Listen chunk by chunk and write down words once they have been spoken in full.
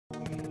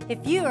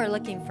If you are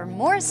looking for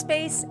more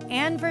space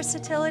and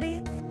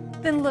versatility,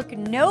 then look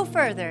no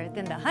further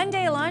than the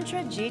Hyundai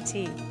Elantra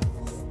GT.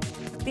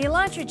 The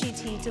Elantra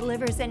GT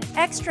delivers an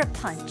extra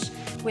punch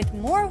with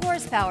more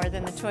horsepower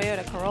than the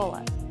Toyota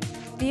Corolla.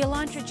 The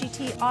Elantra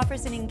GT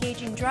offers an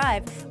engaging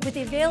drive with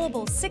the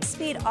available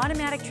 6-speed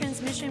automatic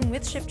transmission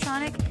with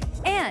Shiptronic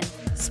and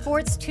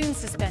sports tune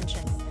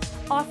suspension,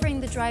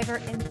 offering the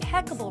driver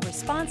impeccable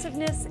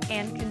responsiveness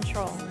and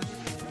control.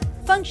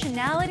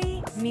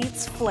 Functionality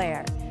meets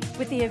flair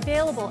with the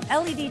available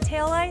LED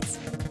taillights,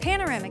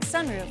 panoramic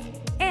sunroof,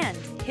 and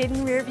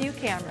hidden rear-view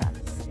camera.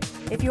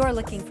 If you're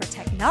looking for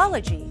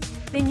technology,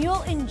 then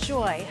you'll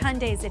enjoy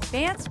Hyundai's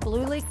advanced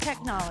Blue Link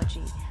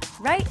technology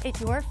right at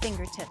your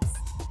fingertips.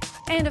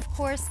 And of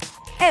course,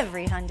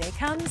 every Hyundai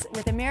comes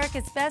with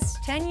America's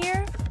best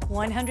 10-year,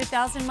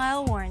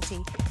 100,000-mile warranty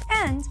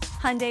and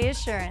Hyundai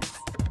Assurance.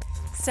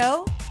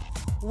 So,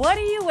 what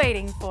are you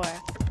waiting for?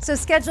 So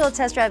schedule a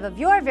test drive of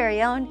your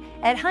very own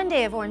at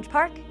Hyundai of Orange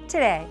Park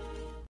today.